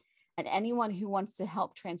website. And anyone who wants to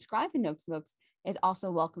help transcribe the notebooks is also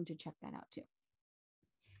welcome to check that out too.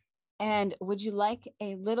 And would you like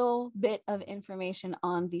a little bit of information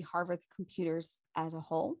on the Harvard computers as a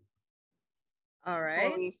whole? All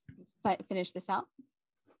right. Before we finish this out?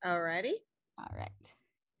 Alrighty. All right.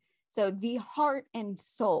 So the heart and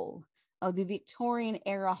soul of the Victorian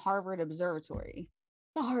era Harvard Observatory,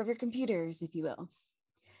 the Harvard computers, if you will.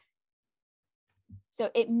 So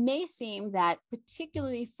it may seem that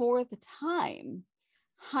particularly for the time,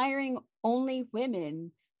 hiring only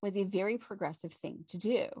women was a very progressive thing to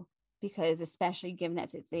do, because especially given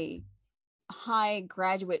that it's a high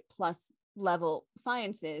graduate plus level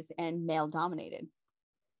sciences and male dominated.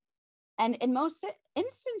 And in most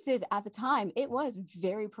instances at the time, it was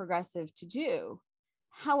very progressive to do.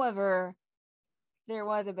 However, there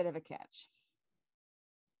was a bit of a catch.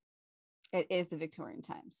 It is the Victorian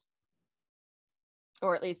times.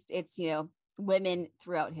 Or at least it's, women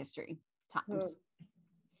throughout history times.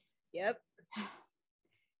 Yep.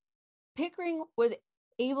 Pickering was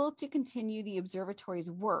able to continue the observatory's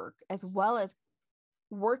work, as well as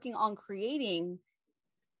working on creating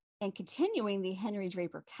and continuing the Henry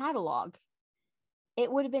Draper catalog.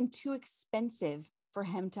 It would have been too expensive for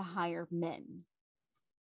him to hire men,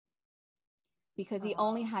 because he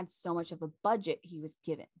only had so much of a budget he was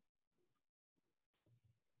given.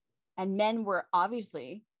 And men were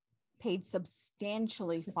obviously paid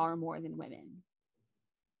substantially far more than women.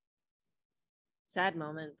 Sad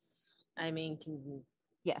moments. I mean,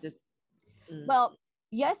 yes. Well,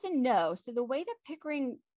 yes and no. So the way that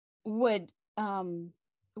Pickering would,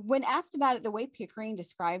 when asked about it, the way Pickering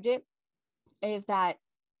described it is that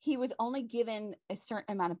he was only given a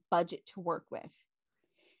certain amount of budget to work with.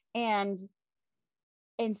 And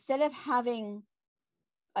instead of having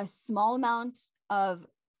a small amount of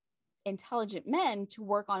intelligent men to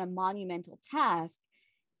work on a monumental task,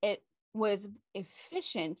 it was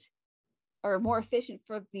efficient, or more efficient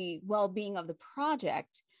for the well-being of the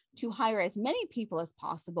project, to hire as many people as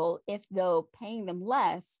possible, if though paying them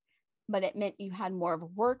less, but it meant you had more of a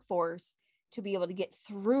workforce to be able to get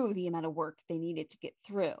through the amount of work they needed to get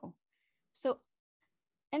through. So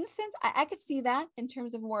in a sense, I could see that in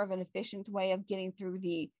terms of more of an efficient way of getting through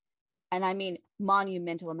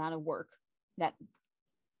monumental amount of work that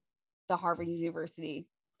the Harvard University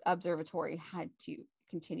Observatory had to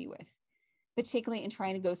continue with, particularly in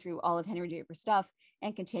trying to go through all of Henry Draper's stuff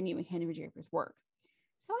and continuing Henry Draper's work.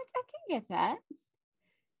 So I can get that.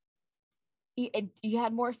 You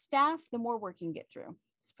had more staff, the more work you can get through.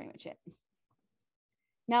 That's pretty much it.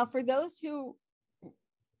 Now, for those who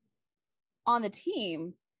on the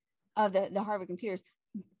team of the Harvard computers,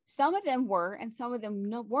 some of them were, and some of them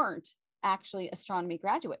weren't actually astronomy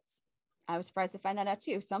graduates. I was surprised to find that out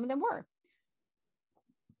too. Some of them were.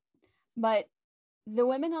 But the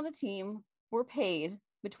women on the team were paid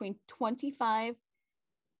between 25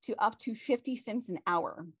 to up to 50 cents an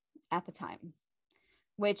hour at the time,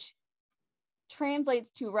 which translates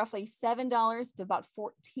to roughly $7 to about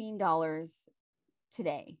 $14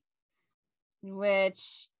 today,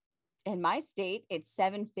 which in my state, it's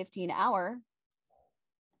 $7.50 an hour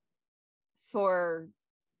for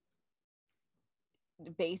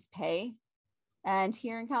the base pay. And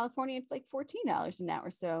here in California, it's like $14 an hour.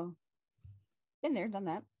 So been there, done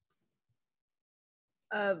that.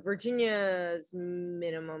 Virginia's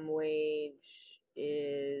minimum wage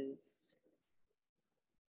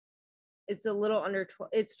it's a little under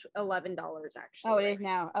it's $11 actually. Oh, it is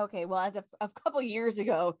now. Okay. Well, as of a couple years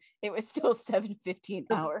ago, it was still $7.50 an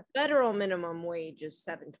hour. Federal minimum wage is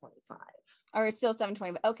 $7.25. Or it's still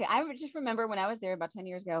 $7.25. Okay. I just remember when I was there about 10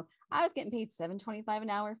 years ago, I was getting paid $7.25 an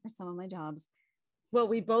hour for some of my jobs. Well,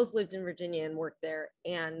 we both lived in Virginia and worked there,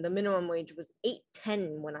 and the minimum wage was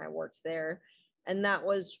 $8.10 when I worked there, and that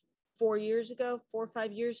was 4 or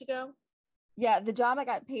 5 years ago. Yeah, the job I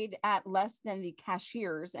got paid at less than the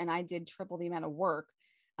cashiers, and I did triple the amount of work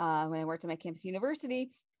when I worked at my campus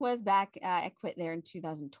university, was back, I quit there in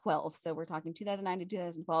 2012. So we're talking 2009 to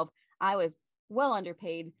 2012. I was well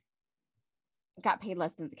underpaid, got paid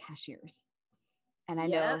less than the cashiers. And I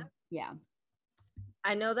know, yeah.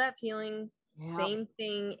 I know that feeling. Yeah. Same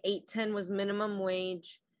thing. $8.10 was minimum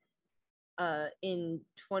wage in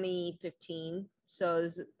 2015. So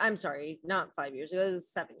I'm sorry, not 5 years ago. This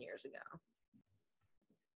is 7 years ago.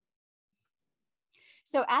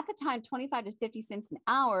 So at the time, 25 to 50 cents an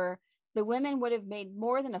hour, the women would have made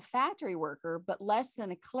more than a factory worker, but less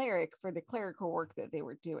than a cleric for the clerical work that they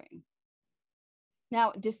were doing.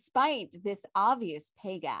 Now, despite this obvious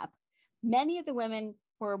pay gap, many of the women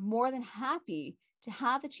were more than happy to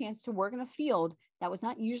have the chance to work in a field that was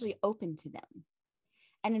not usually open to them.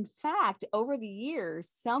 And in fact, over the years,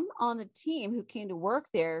 some on the team who came to work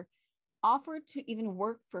there offered to even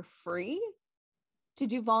work for free to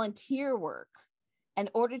do volunteer work in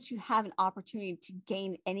order to have an opportunity to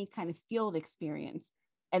gain any kind of field experience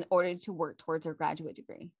in order to work towards their graduate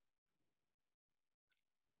degree.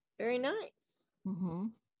 Very nice. Mm-hmm.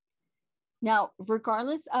 Now,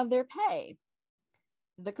 regardless of their pay,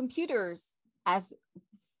 the computers, as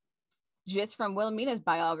just from Wilhelmina's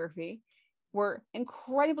biography, were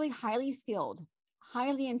incredibly highly skilled,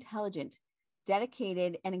 highly intelligent,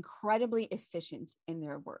 dedicated, and incredibly efficient in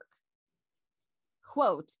their work.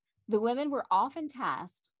 Quote, the women were often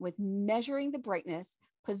tasked with measuring the brightness,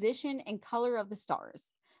 position, and color of the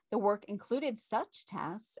stars. The work included such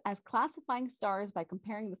tasks as classifying stars by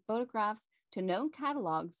comparing the photographs to known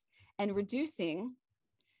catalogs and reducing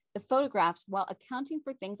the photographs while accounting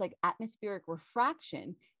for things like atmospheric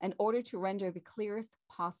refraction in order to render the clearest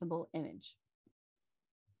possible image.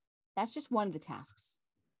 That's just one of the tasks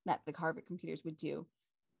that the Harvard computers would do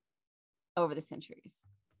over the centuries,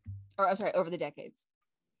 or I'm sorry, over the decades.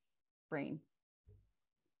 Brain.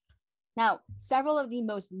 Now, several of the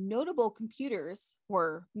most notable computers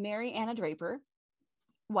were Mary Anna Draper,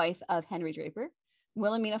 wife of Henry Draper,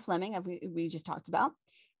 Wilhelmina Fleming, we just talked about,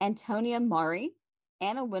 Antonia Maury,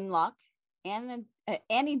 Anna Winlock,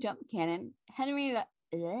 Annie Jump Cannon, Henrietta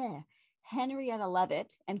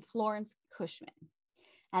Leavitt, and Florence Cushman.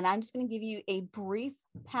 And I'm just going to give you a brief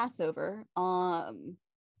passover on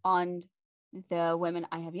the women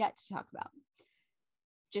I have yet to talk about.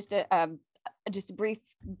 Just a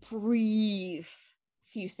brief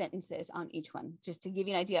few sentences on each one, just to give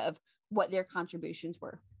you an idea of what their contributions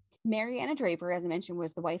were. Mary Anna Draper, as I mentioned,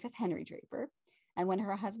 was the wife of Henry Draper. And when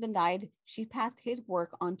her husband died, she passed his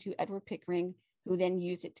work on to Edward Pickering, who then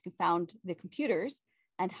used it to found the computers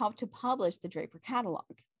and helped to publish the Draper catalog.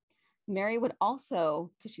 Mary would also,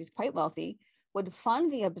 because she was quite wealthy, would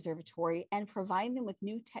fund the observatory and provide them with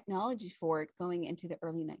new technology for it going into the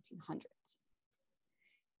early 1900s.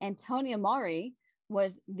 Antonia Maury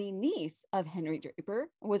was the niece of Henry Draper,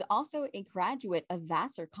 was also a graduate of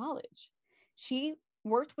Vassar College. She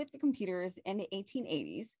worked with the computers in the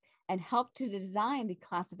 1880s and helped to design the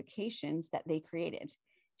classifications that they created.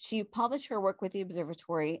 She published her work with the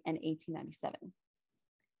observatory in 1897.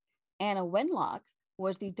 Anna Winlock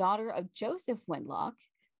was the daughter of Joseph Winlock,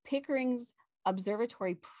 Pickering's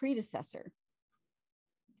observatory predecessor.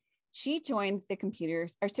 She joined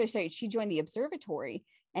the observatory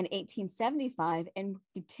in 1875 and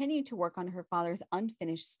continued to work on her father's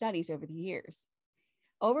unfinished studies over the years.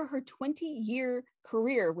 Over her 20-year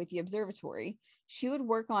career with the observatory, she would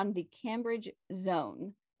work on the Cambridge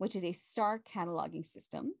Zone, which is a star cataloging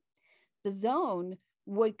system. The zone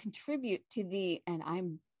would contribute to the, and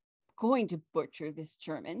I'm going to butcher this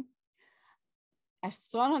German,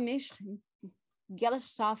 Astronomische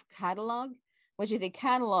Gesellschaft catalog, which is a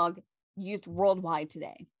catalog used worldwide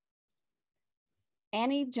today.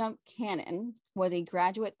 Annie Jump Cannon was a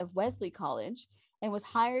graduate of Wesley College and was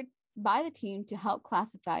hired by the team to help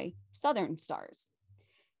classify southern stars.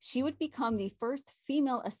 She would become the first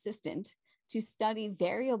female assistant to study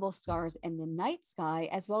variable stars in the night sky,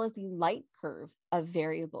 as well as the light curve of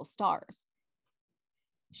variable stars.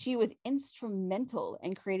 She was instrumental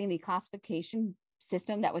in creating the classification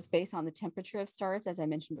system that was based on the temperature of stars, as I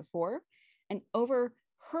mentioned before. And over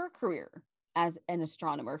her career as an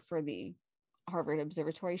astronomer for the Harvard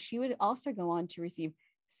Observatory, she would also go on to receive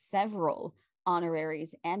several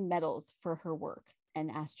honoraries and medals for her work in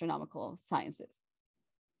astronomical sciences.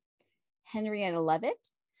 Henrietta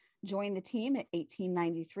Leavitt joined the team in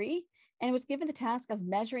 1893 and was given the task of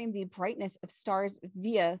measuring the brightness of stars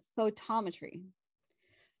via photometry.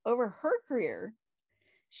 Over her career,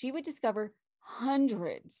 she would discover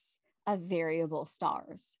hundreds of variable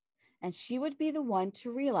stars, and she would be the one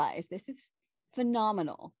to realize, this is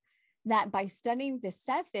phenomenal, that by studying the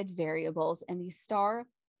Cepheid variables and the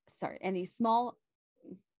small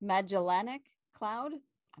Magellanic Cloud,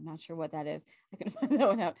 I'm not sure what that is. I couldn't find that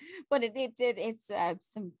one out, but it's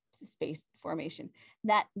some space formation,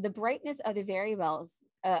 that the brightness of the variables,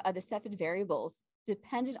 of the Cepheid variables,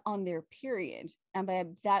 depended on their period. And by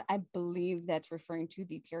that, I believe that's referring to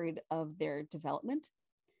the period of their development.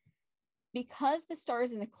 Because the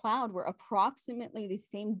stars in the cloud were approximately the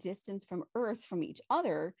same distance from Earth from each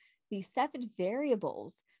other, the Cepheid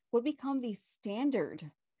variables would become the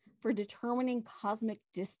standard for determining cosmic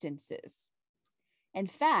distances. In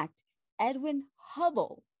fact, Edwin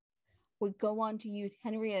Hubble would go on to use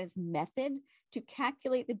Henrietta's method to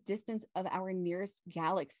calculate the distance of our nearest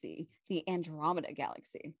galaxy, the Andromeda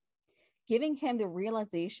Galaxy, giving him the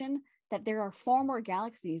realization that there are far more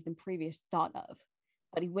galaxies than previously thought of.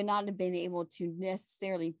 But he would not have been able to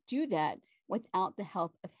necessarily do that without the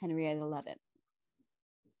help of Henrietta Leavitt.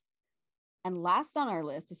 And last on our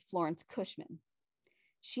list is Florence Cushman.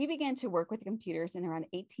 She began to work with computers in around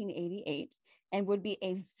 1888 and would be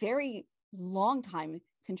a very long time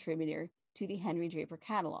contributor to the Henry Draper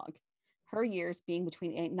catalog, her years being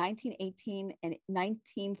between 1918 and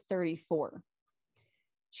 1934.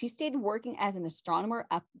 She stayed working as an astronomer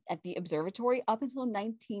up at the observatory up until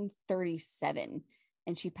 1937,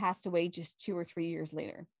 and she passed away just 2 or 3 years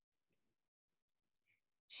later.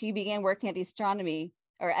 She began working at the astronomy,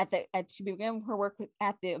 or she began her work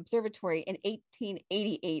at the observatory in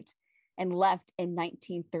 1888 and left in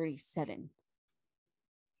 1937.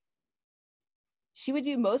 She would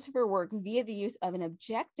do most of her work via the use of an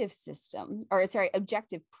objective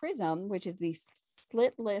prism, which is the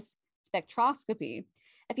slitless spectroscopy.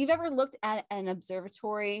 If you've ever looked at an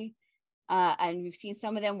observatory, and you've seen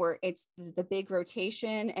some of them where it's the big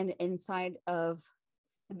rotation, and inside of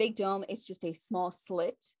the big dome, it's just a small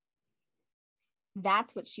slit.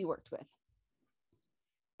 That's what she worked with.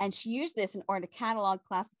 And she used this in order to catalog,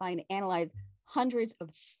 classify, and analyze hundreds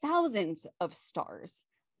of thousands of stars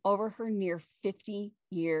over her near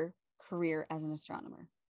 50-year career as an astronomer.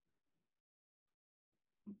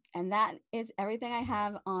 And that is everything I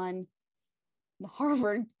have on the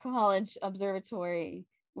Harvard College Observatory,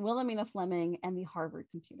 Wilhelmina Fleming, and the Harvard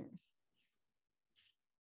computers.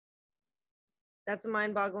 That's a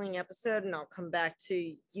mind-boggling episode, and I'll come back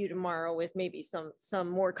to you tomorrow with maybe some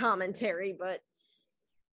more commentary, but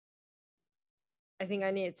I think I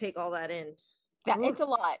need to take all that in. Yeah, it's a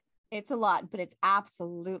lot. It's a lot, but it's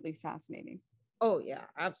absolutely fascinating. Oh, yeah,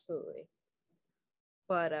 absolutely.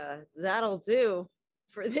 But that'll do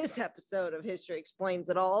for this episode of History Explains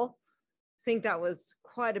It All. I think that was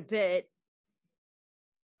quite a bit.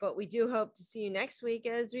 But we do hope to see you next week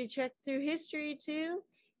as we check through history to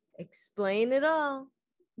explain it all.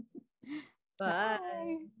 Bye.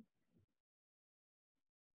 Bye.